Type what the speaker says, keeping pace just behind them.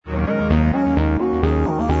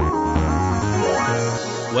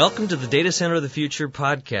Welcome to the Data Center of the Future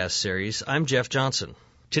podcast series. I'm Jeff Johnson.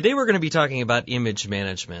 Today we're going to be talking about image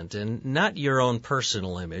management, and not your own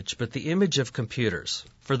personal image, but the image of computers.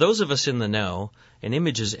 For those of us in the know, an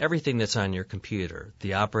image is everything that's on your computer,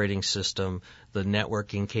 the operating system, the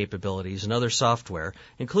networking capabilities, and other software,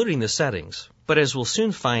 including the settings. But as we'll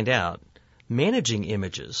soon find out, managing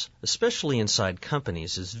images, especially inside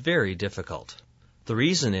companies, is very difficult. The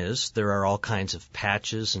reason is there are all kinds of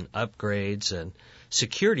patches and upgrades and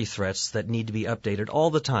security threats that need to be updated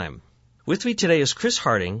all the time. With me today is Chris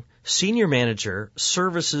Harding, Senior Manager,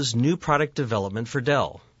 Services New Product Development for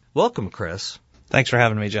Dell. Welcome, Chris. Thanks for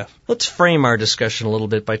having me, Jeff. Let's frame our discussion a little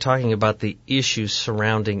bit by talking about the issues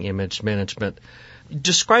surrounding image management.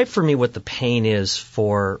 Describe for me what the pain is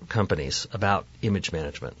for companies about image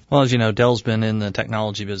management. Well, as you know, Dell's been in the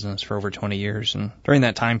technology business for over 20 years, and during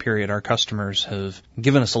that time period, our customers have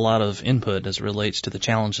given us a lot of input as it relates to the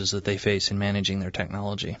challenges that they face in managing their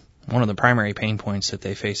technology. One of the primary pain points that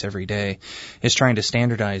they face every day is trying to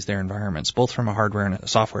standardize their environments, both from a hardware and a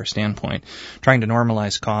software standpoint, trying to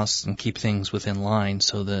normalize costs and keep things within line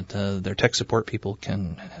so that their tech support people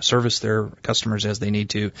can service their customers as they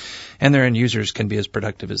need to, and their end users can be as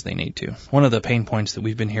productive as they need to. One of the pain points that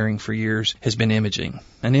we've been hearing for years has been imaging.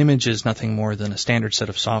 An image is nothing more than a standard set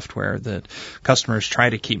of software that customers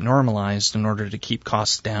try to keep normalized in order to keep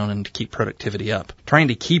costs down and to keep productivity up. Trying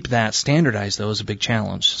to keep that standardized, though, is a big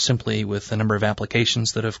challenge. Simply with the number of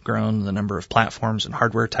applications that have grown, the number of platforms and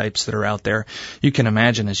hardware types that are out there, you can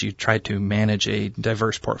imagine as you try to manage a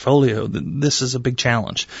diverse portfolio, this is a big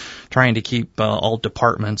challenge. Trying to keep all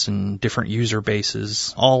departments and different user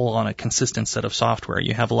bases all on a consistent set of software.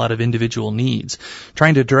 You have a lot of individual needs.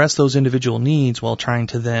 Trying to address those individual needs while trying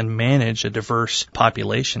to then manage a diverse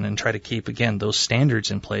population and try to keep, again, those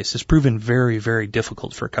standards in place has proven very, very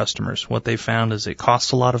difficult for customers. What they've found is it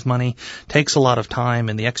costs a lot of money, takes a lot of time,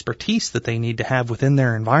 and the expertise that they need to have within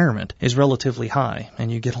their environment is relatively high.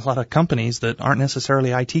 And you get a lot of companies that aren't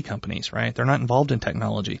necessarily IT companies, right? They're not involved in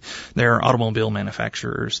technology. They're automobile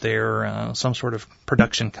manufacturers. They're some sort of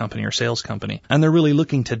production company or sales company. And they're really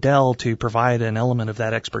looking to Dell to provide an element of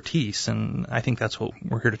that expertise. And I think that's what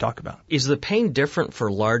we're here to talk about. Is the pain different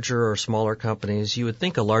for larger or smaller companies? You would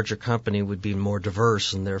think a larger company would be more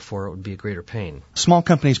diverse and therefore it would be a greater pain. Small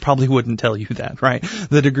companies probably wouldn't tell you that, right?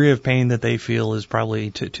 The degree of pain that they feel is probably,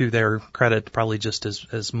 to their credit, probably just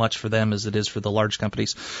as much for them as it is for the large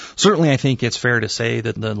companies. Certainly, I think it's fair to say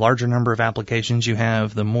that the larger number of applications you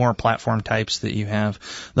have, the more platform types that you have,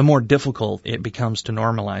 the more difficult it becomes to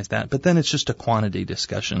normalize that. But then it's just a quantity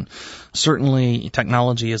discussion. Certainly,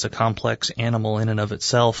 technology is a complex animal in and of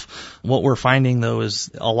itself. What we're finding, though, is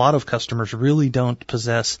a lot of customers really don't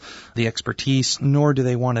possess the expertise, nor do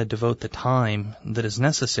they want to devote the time that is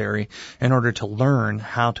necessary in order to learn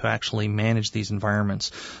how to actually manage these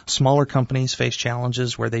environments. Smaller companies face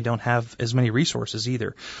challenges where they don't have as many resources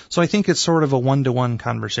either. So I think it's sort of a one-to-one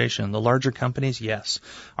conversation. The larger companies, yes.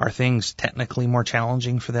 Are things technically more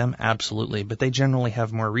challenging for them? Absolutely. But they generally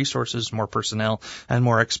have more resources, more personnel, and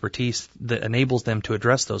more expertise that enables them to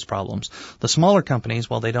address those problems. The smaller companies,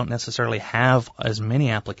 while they don't necessarily have as many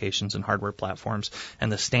applications and hardware platforms,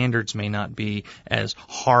 and the standards may not be as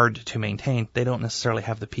hard to maintain, they don't necessarily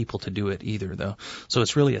have the people to do it either, though. So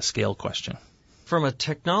it's really a scale question. From a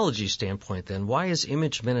technology standpoint, then, why is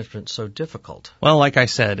image management so difficult? Well, like I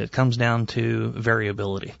said, it comes down to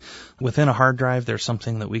variability. Within a hard drive, there's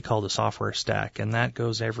something that we call the software stack, and that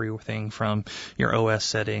goes everything from your OS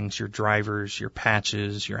settings, your drivers, your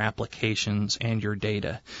patches, your applications, and your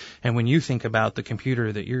data. And when you think about the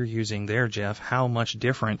computer that you're using there, Jeff, how much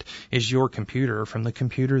different is your computer from the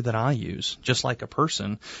computer that I use? Just like a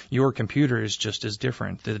person, your computer is just as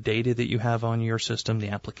different. The data that you have on your system, the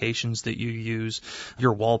applications that you use,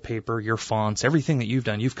 your wallpaper, your fonts, everything that you've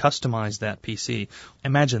done, you've customized that PC.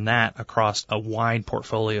 Imagine that across a wide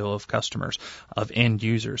portfolio of customers, of end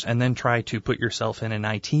users, and then try to put yourself in an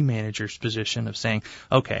IT manager's position of saying,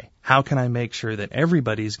 okay, how can I make sure that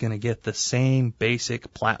everybody's going to get the same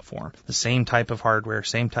basic platform, the same type of hardware,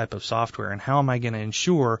 same type of software, and how am I going to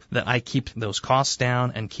ensure that I keep those costs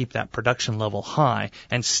down and keep that production level high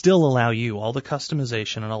and still allow you all the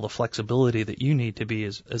customization and all the flexibility that you need to be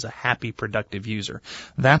as a happy, productive user.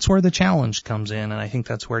 That's where the challenge comes in, and I think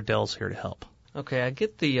that's where Dell's here to help. Okay, I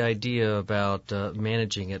get the idea about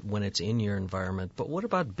managing it when it's in your environment, but what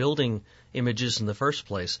about building images in the first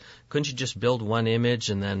place? Couldn't you just build one image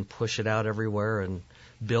and then push it out everywhere and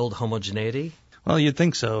build homogeneity? Well, you'd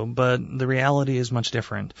think so, but the reality is much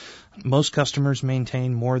different. Most customers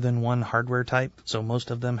maintain more than one hardware type, so most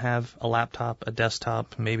of them have a laptop, a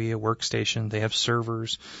desktop, maybe a workstation. They have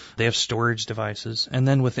servers, they have storage devices, and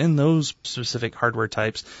then within those specific hardware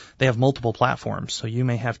types, they have multiple platforms. So you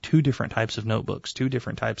may have 2 different types of notebooks, 2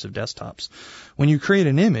 different types of desktops. When you create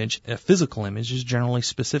an image, a physical image is generally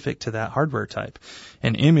specific to that hardware type.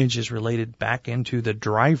 An image is related back into the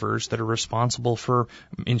drivers that are responsible for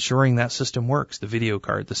ensuring that system works, the video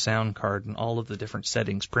card, the sound card, and all of the different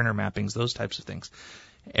settings, printer mappings, those types of things.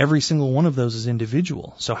 Every single one of those is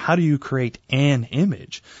individual. So how do you create an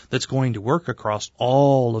image that's going to work across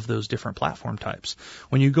all of those different platform types?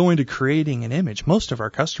 When you go into creating an image, most of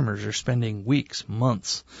our customers are spending weeks,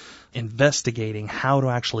 months, investigating how to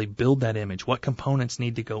actually build that image, what components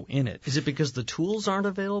need to go in it. Is it because the tools aren't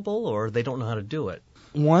available or they don't know how to do it?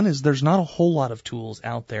 One is there's not a whole lot of tools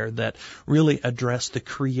out there that really address the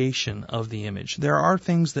creation of the image. There are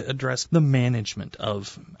things that address the management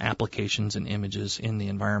of applications and images in the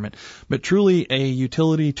environment, but truly a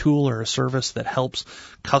utility tool or a service that helps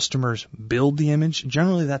customers build the image,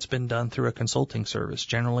 generally that's been done through a consulting service.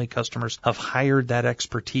 Generally customers have hired that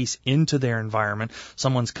expertise into their environment.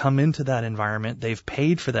 Someone's come into that environment, they've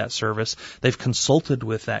paid for that service, they've consulted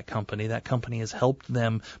with that company has helped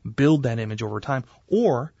them build that image over time.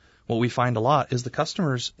 Or what we find a lot is the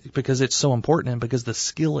customers, because it's so important and because the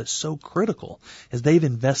skill is so critical, is they've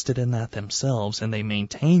invested in that themselves and they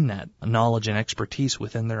maintain that knowledge and expertise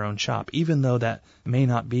within their own shop. Even though that may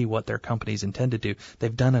not be what their company's intended to,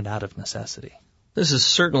 they've done it out of necessity. This is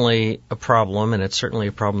certainly a problem, and it's certainly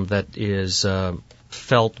a problem that is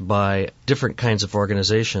felt by different kinds of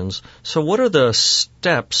organizations. So what are the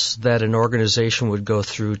steps that an organization would go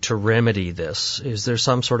through to remedy this? Is there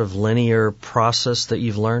some sort of linear process that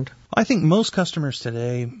you've learned? I think most customers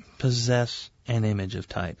today possess an image of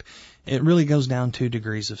type. It really goes down to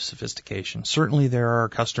degrees of sophistication. Certainly there are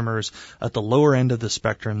customers at the lower end of the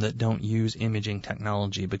spectrum that don't use imaging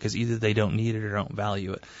technology because either they don't need it or don't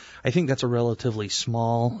value it. I think that's a relatively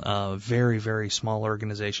small, very, very small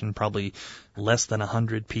organization, probably less than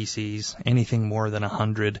 100 PCs, anything more than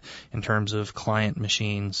 100 in terms of client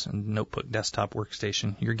machines, notebook, desktop,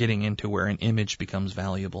 workstation. You're getting into where an image becomes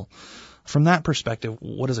valuable. From that perspective,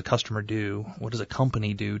 what does a customer do? What does a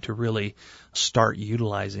company do to really start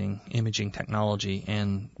utilizing imaging technology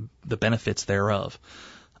and the benefits thereof?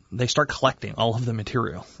 They start collecting all of the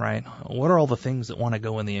material, right? What are all the things that want to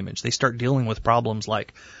go in the image? They start dealing with problems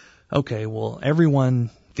like, okay, well,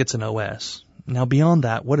 everyone gets an OS. Now, beyond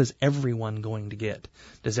that, what is everyone going to get?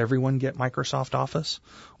 Does everyone get Microsoft Office?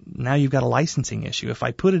 Now you've got a licensing issue. If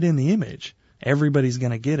I put it in the image, everybody's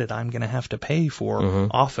going to get it. I'm going to have to pay for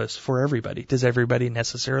Office for everybody. Does everybody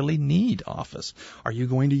necessarily need Office? Are you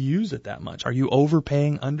going to use it that much? Are you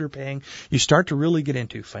overpaying, underpaying? You start to really get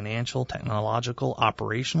into financial, technological,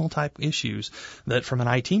 operational type issues that from an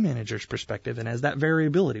IT manager's perspective, and as that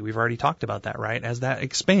variability, we've already talked about that, right? As that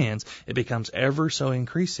expands, it becomes ever so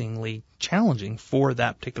increasingly challenging for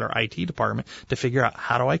that particular IT department to figure out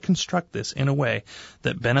how do I construct this in a way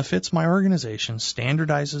that benefits my organization,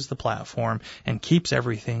 standardizes the platform, and keeps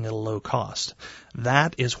everything at a low cost.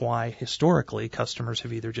 That is why historically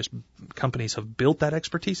companies have built that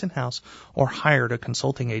expertise in-house or hired a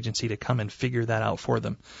consulting agency to come and figure that out for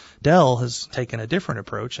them. Dell has taken a different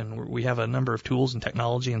approach, and we have a number of tools and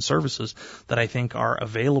technology and services that I think are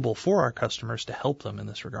available for our customers to help them in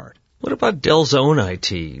this regard. What about Dell's own IT?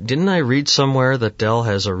 Didn't I read somewhere that Dell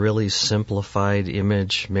has a really simplified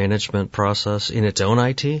image management process in its own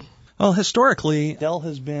IT? Well, historically, Dell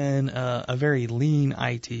has been a very lean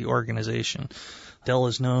IT organization. Dell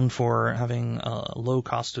is known for having a low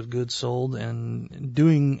cost of goods sold and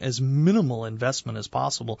doing as minimal investment as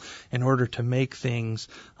possible in order to make things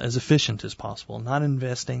as efficient as possible. Not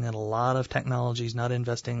investing in a lot of technologies, not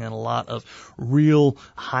investing in a lot of real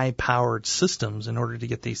high-powered systems in order to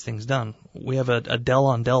get these things done. We have a Dell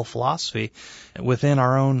on Dell philosophy within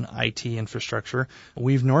our own IT infrastructure.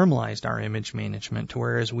 We've normalized our image management to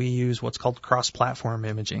whereas we use what's called cross-platform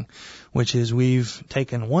imaging, which is we've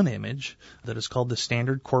taken one image that is called the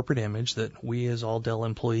standard corporate image that we as all Dell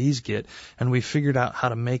employees get, and we figured out how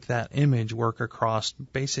to make that image work across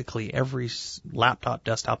basically every laptop,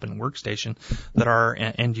 desktop, and workstation that our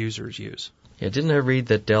end users use. Yeah, didn't I read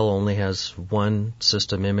that Dell only has one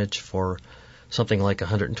system image for something like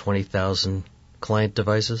 120,000 client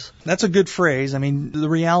devices? That's a good phrase. I mean, the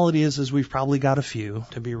reality is we've probably got a few,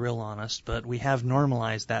 to be real honest, but we have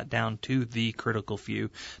normalized that down to the critical few.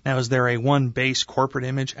 Now, is there a one base corporate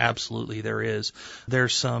image? Absolutely, there is.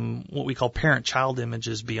 There's some what we call parent-child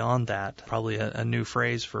images beyond that, probably a new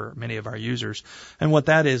phrase for many of our users. And what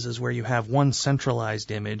that is where you have one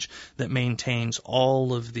centralized image that maintains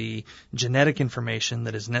all of the genetic information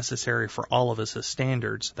that is necessary for all of us as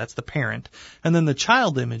standards. That's the parent. And then the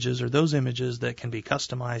child images are those images that can be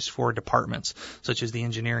customized for departments, such as the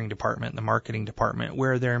engineering department, the marketing department,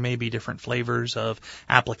 where there may be different flavors of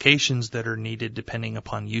applications that are needed depending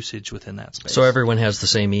upon usage within that space. So everyone has the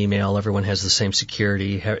same email, everyone has the same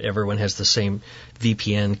security, everyone has the same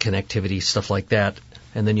VPN connectivity, stuff like that,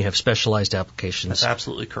 and then you have specialized applications. That's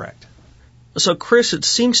absolutely correct. So, Chris, it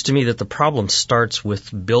seems to me that the problem starts with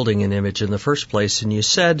building an image in the first place, and you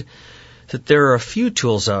said that there are a few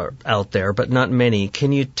tools out there, but not many.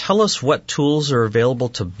 Can you tell us what tools are available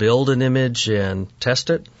to build an image and test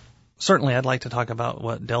it? Certainly, I'd like to talk about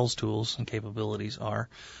what Dell's tools and capabilities are.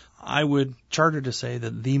 I would charter to say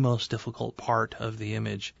that the most difficult part of the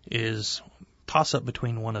image is toss-up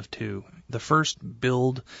between one of two. The first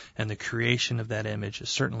build and the creation of that image is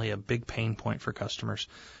certainly a big pain point for customers.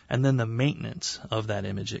 And then the maintenance of that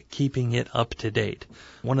image, keeping it up to date.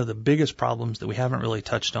 One of the biggest problems that we haven't really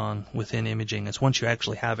touched on within imaging is once you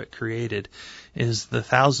actually have it created is the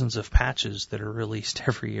thousands of patches that are released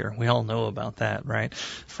every year. We all know about that, right?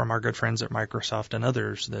 From our good friends at Microsoft and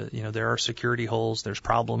others, that there are security holes, there's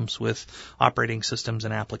problems with operating systems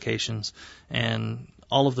and applications, and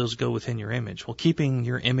all of those go within your image. Well, keeping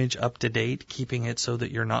your image up to date, keeping it so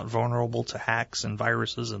that you're not vulnerable to hacks and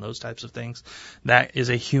viruses and those types of things, that is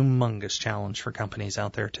a humongous challenge for companies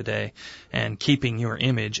out there today. And keeping your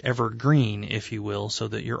image evergreen, if you will, so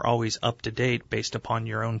that you're always up to date based upon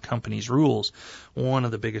your own company's rules, one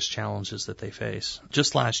of the biggest challenges that they face.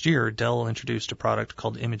 Just last year, Dell introduced a product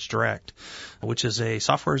called Image Direct, which is a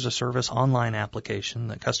software as a service online application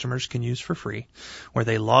that customers can use for free, where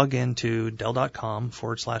they log into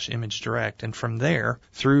Dell.com/Image Direct, and from there,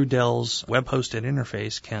 through Dell's web-hosted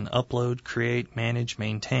interface, can upload, create, manage,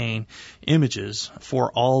 maintain images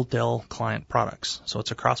for all Dell client products. So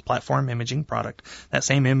it's a cross-platform imaging product. That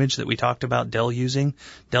same image that we talked about Dell using,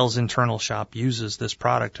 Dell's internal shop uses this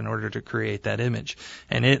product in order to create that image.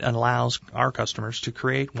 And it allows our customers to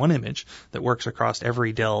create one image that works across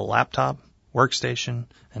every Dell laptop, workstation,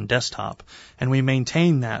 and desktop. And we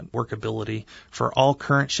maintain that workability for all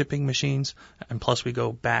current shipping machines, and plus we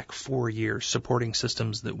go back 4 years supporting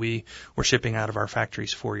systems that we were shipping out of our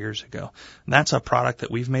factories 4 years ago. And that's a product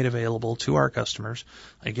that we've made available to our customers.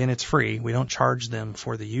 Again, it's free. We don't charge them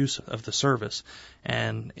for the use of the service.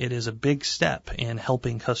 And it is a big step in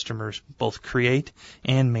helping customers both create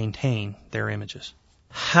and maintain their images.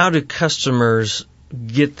 How do customers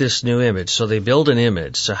get this new image? So they build an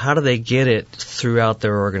image. So how do they get it throughout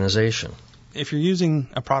their organization? If you're using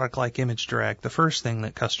a product like Image Direct, the first thing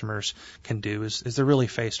that customers can do is they're really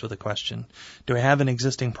faced with a question. Do I have an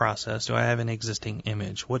existing process? Do I have an existing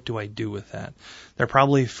image? What do I do with that? They're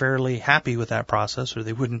probably fairly happy with that process, or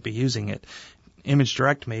they wouldn't be using it. Image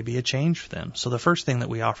Direct may be a change for them. So the first thing that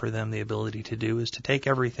we offer them the ability to do is to take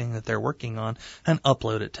everything that they're working on and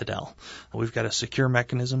upload it to Dell. We've got a secure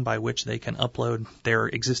mechanism by which they can upload their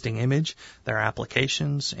existing image, their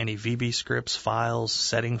applications, any VB scripts, files,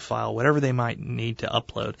 setting file, whatever they might need to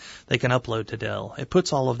upload, they can upload to Dell. It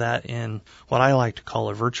puts all of that in what I like to call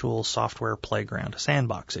a virtual software playground, a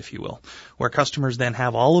sandbox, if you will, where customers then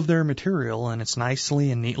have all of their material and it's nicely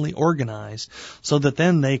and neatly organized so that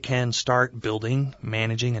then they can start building,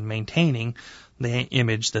 managing, and maintaining the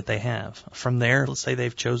image that they have. From there, let's say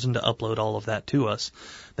they've chosen to upload all of that to us,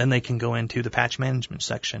 then they can go into the patch management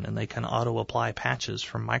section and they can auto-apply patches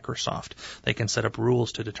from Microsoft. They can set up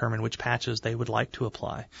rules to determine which patches they would like to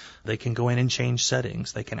apply. They can go in and change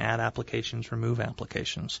settings. They can add applications, remove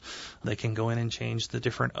applications. They can go in and change the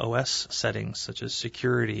different OS settings, such as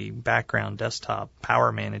security, background, desktop,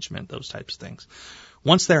 power management, those types of things.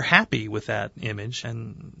 Once they're happy with that image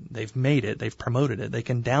and they've made it, they've promoted it, they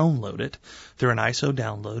can download it through an ISO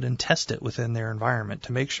download and test it within their environment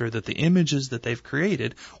to make sure that the images that they've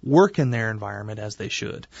created work in their environment as they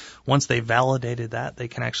should. Once they've validated that, they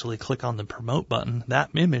can actually click on the promote button. That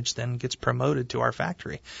image then gets promoted to our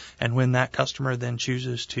factory. And when that customer then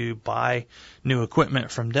chooses to buy new equipment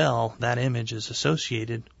from Dell, that image is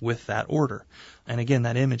associated with that order. And again,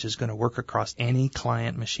 that image is going to work across any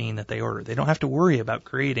client machine that they order. They don't have to worry about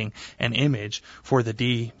creating an image for the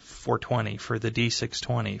D420, for the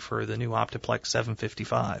D620, for the new Optiplex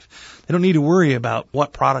 755. They don't need to worry about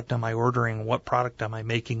what product am I ordering, what product am I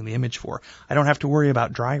making the image for. I don't have to worry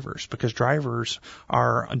about drivers because drivers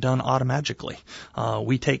are done automatically.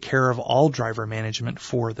 We take care of all driver management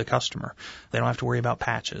for the customer. They don't have to worry about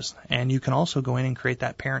patches. And you can also go in and create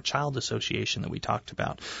that parent-child association that we talked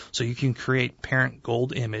about. So you can create parent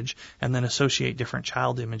gold image and then associate different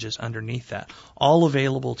child images underneath that, all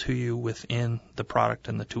available to you within the product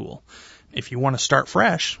and the tool. If you want to start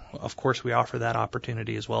fresh, of course, we offer that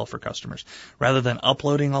opportunity as well for customers. Rather than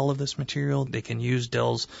uploading all of this material, they can use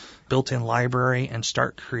Dell's built-in library and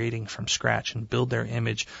start creating from scratch and build their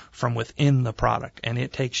image from within the product. And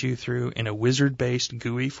it takes you through in a wizard-based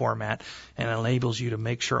GUI format and enables you to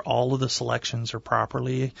make sure all of the selections are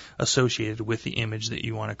properly associated with the image that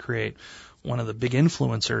you want to create. One of the big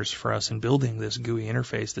influencers for us in building this GUI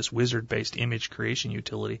interface, this wizard-based image creation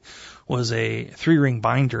utility, was a 3-ring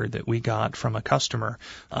binder that we got from a customer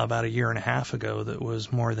about a year and a half ago that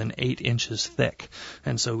was more than 8 inches thick.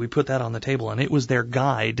 And so we put that on the table, and it was their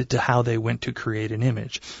guide to how they went to create an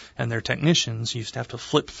image. And their technicians used to have to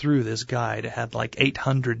flip through this guide. It had like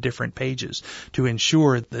 800 different pages to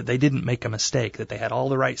ensure that they didn't make a mistake, that they had all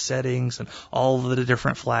the right settings and all of the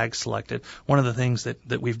different flags selected. One of the things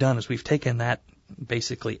that we've done is we've taken that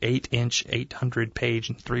basically 8-inch,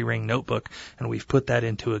 800-page 3-ring notebook, and we've put that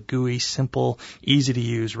into a GUI, simple,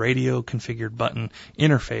 easy-to-use, radio-configured button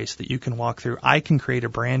interface that you can walk through. I can create a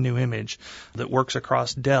brand new image that works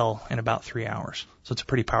across Dell in about 3 hours. So it's a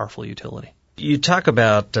pretty powerful utility. You talk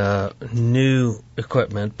about new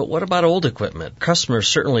equipment, but what about old equipment? Customers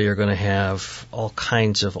certainly are going to have all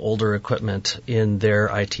kinds of older equipment in their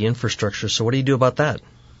IT infrastructure, so what do you do about that?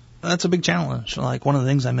 That's a big challenge. Like one of the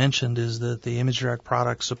things I mentioned is that the ImageDirect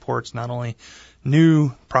product supports not only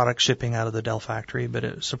new product shipping out of the Dell factory, but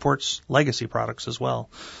it supports legacy products as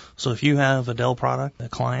well. So if you have a Dell product, a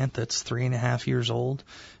client that's 3.5 years old,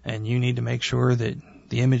 and you need to make sure that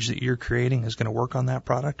the image that you're creating is going to work on that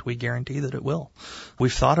product, we guarantee that it will.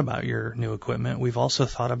 We've thought about your new equipment. We've also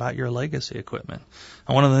thought about your legacy equipment.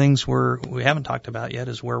 And one of the things we haven't talked about yet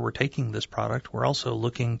is where we're taking this product. We're also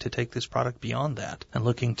looking to take this product beyond that and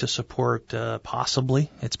looking to support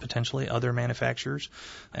potentially other manufacturers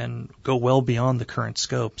and go well beyond the current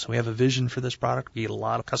scope. So we have a vision for this product. We get a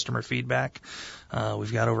lot of customer feedback.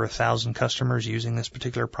 We've got over 1,000 customers using this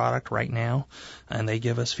particular product right now, and they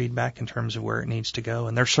give us feedback in terms of where it needs to go.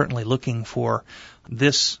 And they're certainly looking for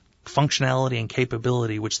this functionality and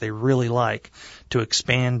capability, which they really like, to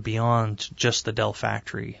expand beyond just the Dell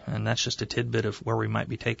factory. And that's just a tidbit of where we might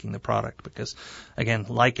be taking the product because, again,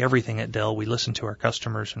 like everything at Dell, we listen to our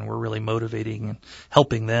customers and we're really motivating and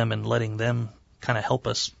helping them and letting them kind of help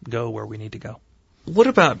us go where we need to go. What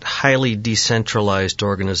about highly decentralized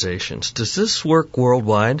organizations? Does this work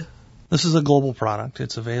worldwide? This is a global product.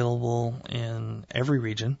 It's available in every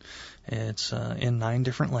region. It's in 9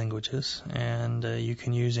 different languages, and you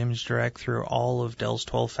can use ImageDirect through all of Dell's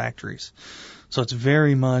 12 factories. So it's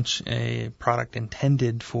very much a product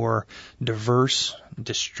intended for diverse,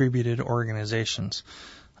 distributed organizations.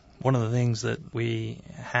 One of the things that we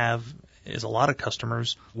have is a lot of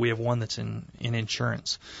customers. We have one that's in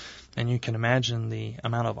insurance. And you can imagine the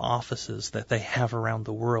amount of offices that they have around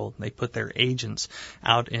the world. They put their agents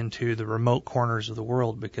out into the remote corners of the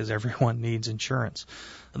world because everyone needs insurance.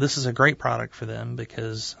 This is a great product for them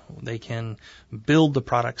because they can build the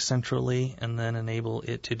product centrally and then enable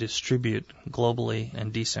it to distribute globally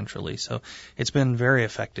and decentrally. So it's been very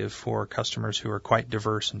effective for customers who are quite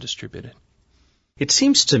diverse and distributed. It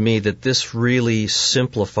seems to me that this really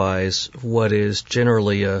simplifies what is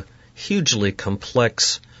generally a hugely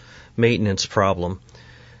complex maintenance problem.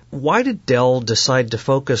 Why did Dell decide to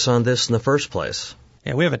focus on this in the first place?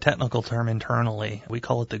 Yeah, we have a technical term internally. We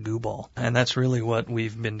call it the goo ball. And that's really what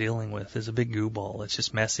we've been dealing with is a big goo ball. It's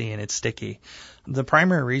just messy and it's sticky. The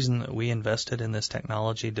primary reason that we invested in this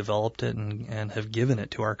technology, developed it, and have given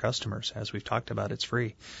it to our customers, as we've talked about, it's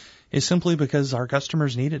free, is simply because our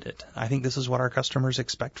customers needed it. I think this is what our customers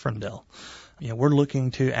expect from Dell. We're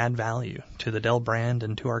looking to add value to the Dell brand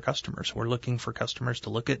and to our customers. We're looking for customers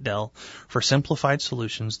to look at Dell for simplified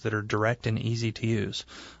solutions that are direct and easy to use.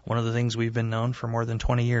 One of the things we've been known for more than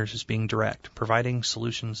 20 years is being direct, providing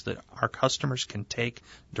solutions that our customers can take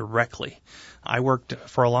directly. I worked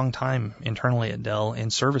for a long time internally at Dell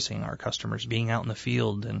in servicing our customers, being out in the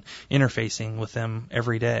field and interfacing with them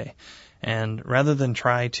every day. And rather than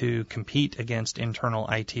try to compete against internal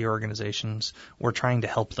IT organizations, we're trying to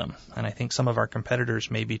help them. And I think some of our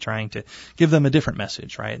competitors may be trying to give them a different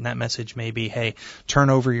message, right? And that message may be, hey,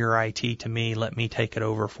 turn over your IT to me, let me take it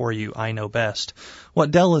over for you, I know best.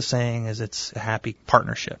 What Dell is saying is it's a happy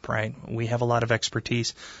partnership, right? We have a lot of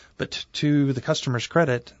expertise, but to the customer's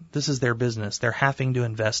credit, this is their business. They're having to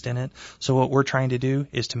invest in it. So what we're trying to do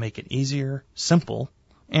is to make it easier, simple,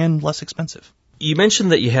 and less expensive. You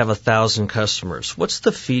mentioned that you have 1,000 customers. What's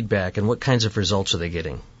the feedback and what kinds of results are they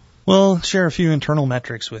getting? Well, I'll share a few internal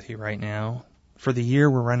metrics with you right now. For the year,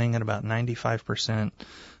 we're running at about 95%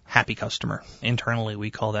 happy customer. Internally,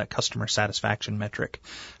 we call that customer satisfaction metric.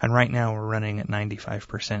 And right now, we're running at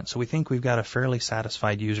 95%. So we think we've got a fairly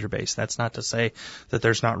satisfied user base. That's not to say that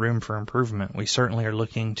there's not room for improvement. We certainly are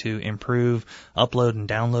looking to improve upload and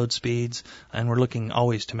download speeds, and we're looking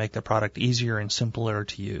always to make the product easier and simpler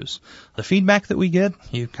to use. The feedback that we get,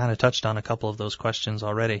 you kind of touched on a couple of those questions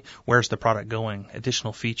already. Where's the product going?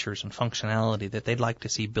 Additional features and functionality that they'd like to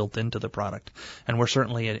see built into the product. And we're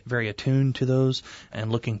certainly very attuned to those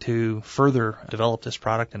and looking to further develop this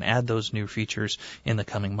product and add those new features in the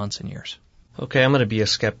coming months and years. Okay, I'm going to be a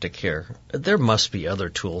skeptic here. There must be other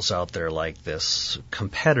tools out there like this.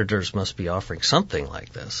 Competitors must be offering something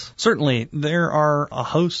like this. Certainly, there are a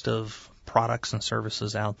host of products and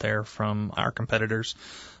services out there from our competitors.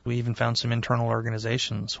 We even found some internal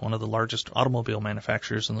organizations. One of the largest automobile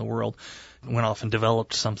manufacturers in the world went off and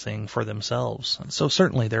developed something for themselves. So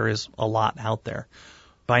certainly there is a lot out there.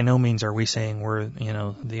 By no means are we saying we're,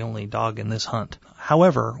 the only dog in this hunt.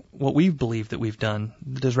 However, what we believe that we've done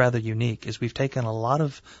that is rather unique is we've taken a lot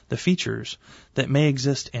of the features that may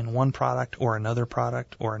exist in one product or another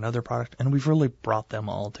product, and we've really brought them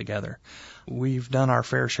all together. We've done our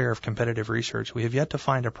fair share of competitive research. We have yet to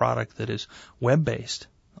find a product that is web-based,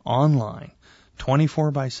 online,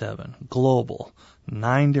 24/7, global,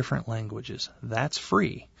 9 different languages. That's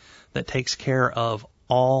free. That takes care of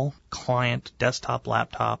all client, desktop,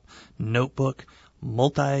 laptop, notebook,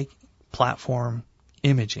 multi-platform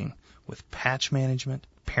imaging with patch management,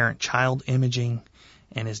 parent-child imaging,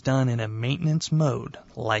 and is done in a maintenance mode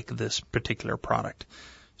like this particular product.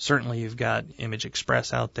 Certainly you've got Image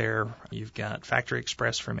Express out there, you've got Factory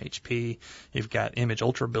Express from HP, you've got Image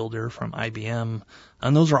Ultra Builder from IBM,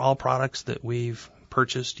 and those are all products that we've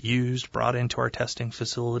purchased, used, brought into our testing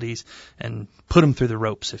facilities, and put them through the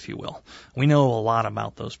ropes, if you will. We know a lot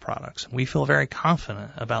about those products. We feel very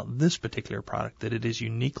confident about this particular product, that it is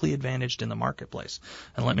uniquely advantaged in the marketplace.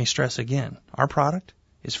 And let me stress again, our product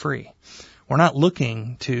is free. We're not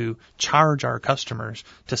looking to charge our customers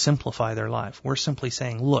to simplify their life. We're simply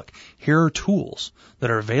saying, look, here are tools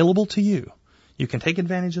that are available to you. You can take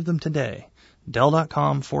advantage of them today.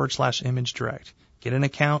 Dell.com/Image Direct. Get an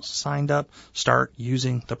account, signed up, start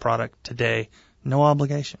using the product today. No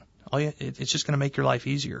obligation. It's just going to make your life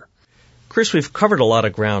easier. Chris, we've covered a lot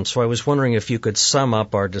of ground, so I was wondering if you could sum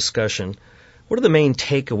up our discussion. What are the main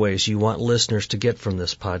takeaways you want listeners to get from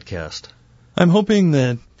this podcast? I'm hoping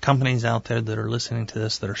that companies out there that are listening to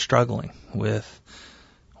this that are struggling with,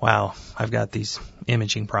 wow, I've got these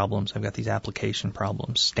imaging problems, I've got these application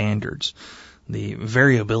problems, standards, the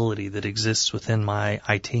variability that exists within my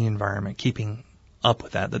IT environment, keeping up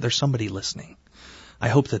with that there's somebody listening. I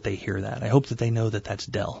hope that they hear that. I hope that they know that that's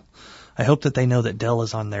Dell. I hope that they know that Dell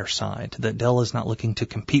is on their side, that Dell is not looking to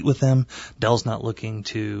compete with them. Dell's not looking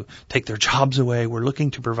to take their jobs away. We're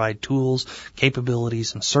looking to provide tools,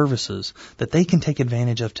 capabilities, and services that they can take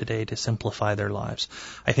advantage of today to simplify their lives.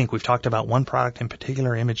 I think we've talked about one product in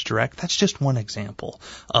particular, Image Direct. That's just one example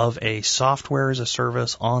of a software as a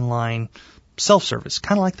service online self-service,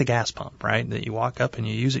 kind of like the gas pump, right? That you walk up and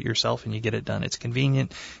you use it yourself and you get it done. It's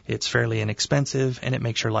convenient, it's fairly inexpensive, and it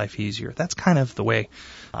makes your life easier. That's kind of the way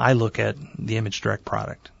I look at the Image Direct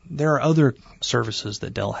product. There are other services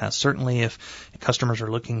that Dell has. Certainly if customers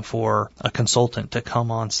are looking for a consultant to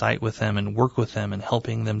come on site with them and work with them and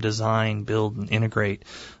helping them design, build, and integrate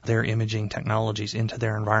their imaging technologies into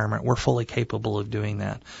their environment, we're fully capable of doing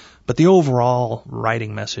that. But the overall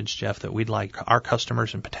writing message, Jeff, that we'd like our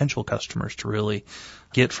customers and potential customers to really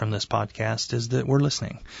get from this podcast is that we're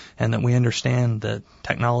listening and that we understand that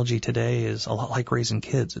technology today is a lot like raising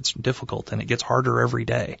kids. It's difficult and it gets harder every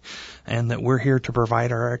day, and that we're here to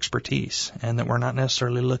provide our expertise and that we're not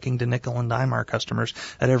necessarily looking to nickel and dime our customers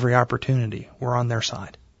at every opportunity. We're on their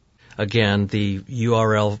side. Again, the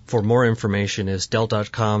URL for more information is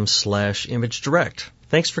Dell.com/Image Direct.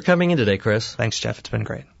 Thanks for coming in today, Chris. Thanks, Jeff. It's been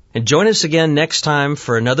great. And join us again next time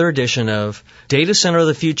for another edition of Data Center of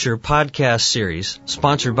the Future podcast series,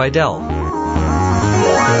 sponsored by Dell.